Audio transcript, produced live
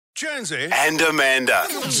Jonesy and Amanda.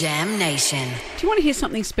 Jam Nation. Do you want to hear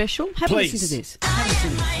something special? Have a listen to this. Have a listen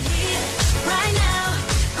to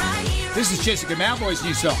this. This is Jessica Mauboy's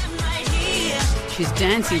new song. She's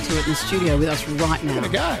dancing to it in the studio with us right now. Gonna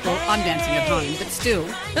go. Well, I'm dancing at home, but still.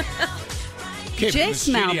 Jess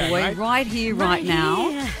Mauboy, right here, right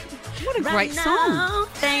now. What a great song.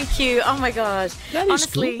 Thank you. Oh, my gosh. That is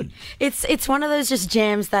Honestly, good. it's one of those just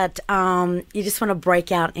jams that you just want to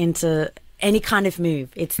break out into any kind of move.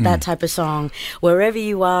 It's that type of song, wherever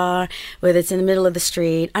you are, whether it's in the middle of the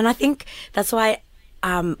street. And I think that's why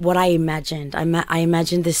what I imagined. I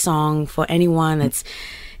imagined this song for anyone that's,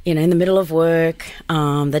 in the middle of work,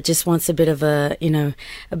 that just wants a bit of a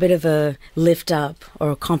lift up or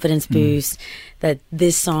a confidence boost, that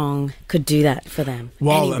this song could do that for them.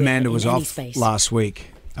 While Anywhere, Amanda was in any off space. last week,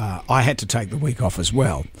 I had to take the week off as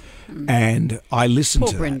well. And I listened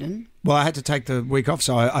Poor to Brendan. that. Well, I had to take the week off,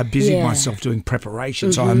 so I busied Yeah. myself doing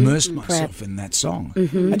preparation. So I immersed myself in that song.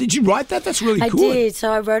 And did you write that? That's really I good. did.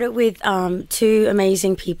 So I wrote it with two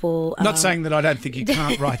amazing people. Not saying that I don't think you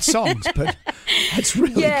can't write songs, but it's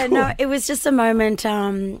really Yeah, cool. no, it was just a moment.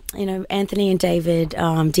 Anthony and David,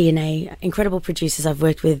 DNA, incredible producers I've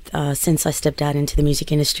worked with since I stepped out into the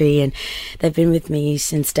music industry, and they've been with me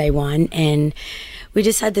since day one. And we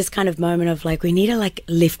just had this kind of moment of like, we need a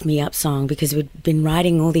lift me up song, because we'd been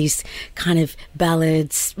writing all these kind of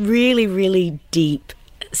ballads, really, really deep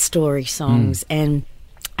story songs, and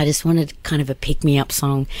I just wanted kind of a pick me up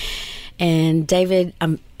song. And David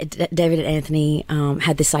and Anthony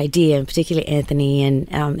had this idea, and particularly Anthony,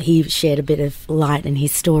 and he shared a bit of light in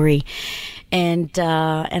his story. And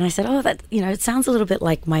I said, oh, that, it sounds a little bit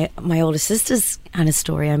like my older sister's kind of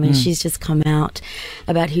story. I mean, she's just come out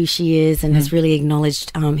about who she is and has really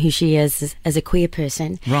acknowledged who she is as a queer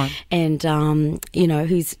person. Right. And,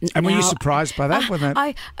 who's And were you now- surprised by that?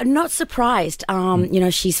 I'm not surprised.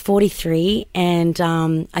 She's 43, and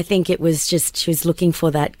I think it was just she was looking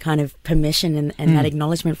for that kind of permission and that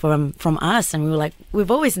acknowledgement from us, and we were like,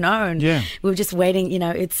 we've always known. Yeah. We were just waiting.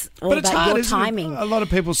 It's all But it's about hard, your isn't it? timing. A lot of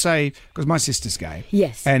people say, because my sister's gay.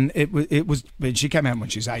 Yes. And it was she came out when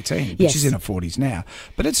she was 18, but Yes. she's in her 40s now.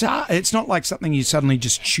 But it's hard. It's not like something you suddenly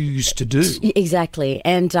just choose to do. Exactly,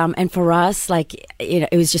 and for us, it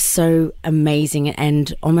was just so amazing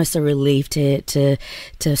and almost a relief to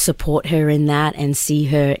support her in that and see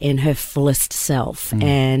her in her fullest self,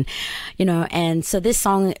 and so this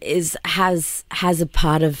song has a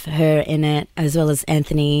part of her in it, as well as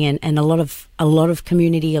Anthony and a lot of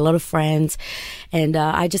community, a lot of friends, and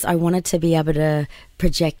I wanted to be able to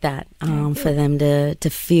project that for them to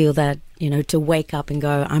feel that, to wake up and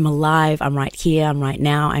go, I'm alive, I'm right here, I'm right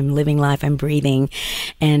now, I'm living life, I'm breathing,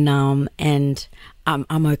 and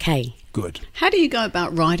I'm okay. Good. How do you go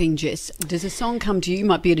about writing, Jess? Does a song come to you? You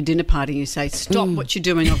might be at a dinner party and you say, stop what you're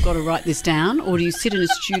doing, I've got to write this down. Or do you sit in a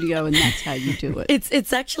studio and that's how you do it?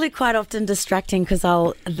 It's actually quite often distracting, because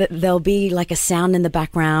there'll be like a sound in the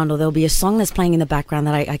background, or there'll be a song that's playing in the background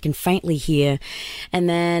that I can faintly hear. And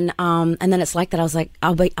then it's like that. I was like,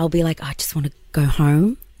 I'll be like, I just want to go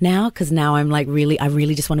home now, because now I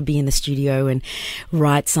really just want to be in the studio and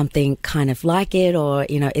write something kind of like it, or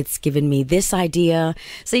it's given me this idea.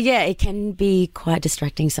 So yeah, it can be quite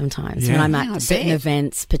distracting sometimes when I'm Yeah, I at certain bet.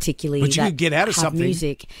 events, particularly. But you that could get out of have something.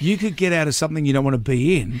 music. You could get out of something you don't want to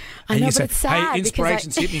be in. I And know, you but say, it's sad hey, because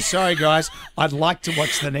inspiration's hit me. Sorry, guys. I'd like to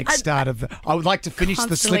watch the next start of I would like to finish the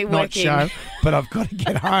Constantly Slipknot working. show, but I've got to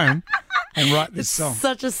get home and write this song.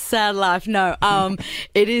 Such a sad life. No,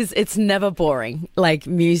 it's never boring. Like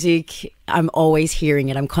music, I'm always hearing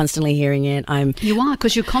it. I'm constantly hearing it. You are,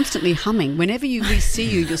 because you're constantly humming. Whenever we see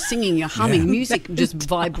you, you're singing, you're humming. Music just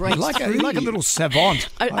vibrates You're like through a you. little savant.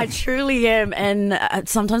 I truly am, and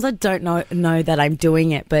sometimes I don't know that I'm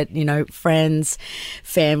doing it, but friends,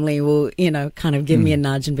 family will kind of give me a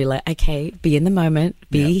nudge and be like, okay, be in the moment,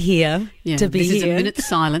 be here Yeah, to be this is here. a minute's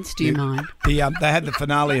silence. Do you mind? They had the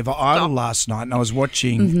finale of Idol last night, and I was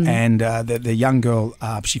watching, and the young girl,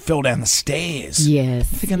 she fell down the stairs. Yes,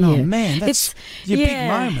 I'm thinking, oh yeah. man, that's your big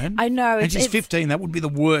moment. I know. And she's 15. That would be the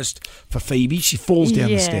worst for Phoebe. She falls down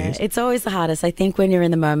the stairs. It's always the hardest, I think, when you're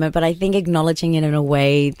in the moment. But I think acknowledging it in a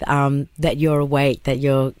way that you're awake, that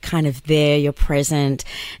you're kind of there, you're present,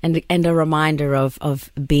 and a reminder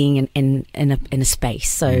of being in a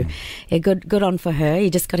space. So, yeah, good on for her. You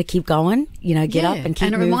just got to keep going. Get up and keep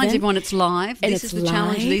And it moving. reminds everyone it's live. And This it's is the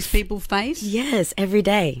challenge live. these people face. Yes, every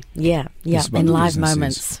day. Yeah, This is what in the live business is.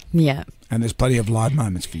 moments. Yeah. And there's plenty of live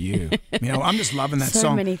moments for you. I'm just loving that So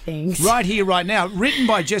song. many things. Right here, right now. Written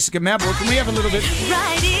by Jessica Mauboy. Can we have a little bit?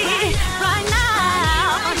 Right here, right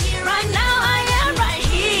now, I am right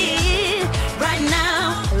here, right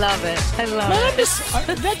now. love it. I love Man,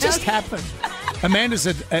 it. that just happened. Amanda's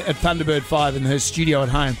at Thunderbird 5 in her studio at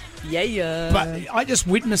home. Yeah. But I just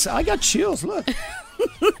witnessed it. I got chills. Look.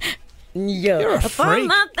 You're a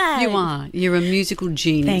freak. You are. You're a musical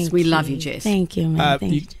genius. Thank we you. love you, Jess. Thank you, man.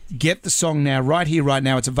 Thank You you. get the song now, right here, right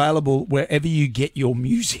now. It's available wherever you get your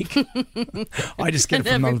music. I just get it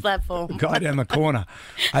from Every the platform. guy down the corner.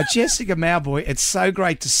 Jessica Mauboy, it's so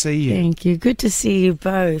great to see you. Thank you. Good to see you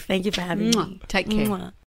both. Thank you for having me. Take care. Mwah.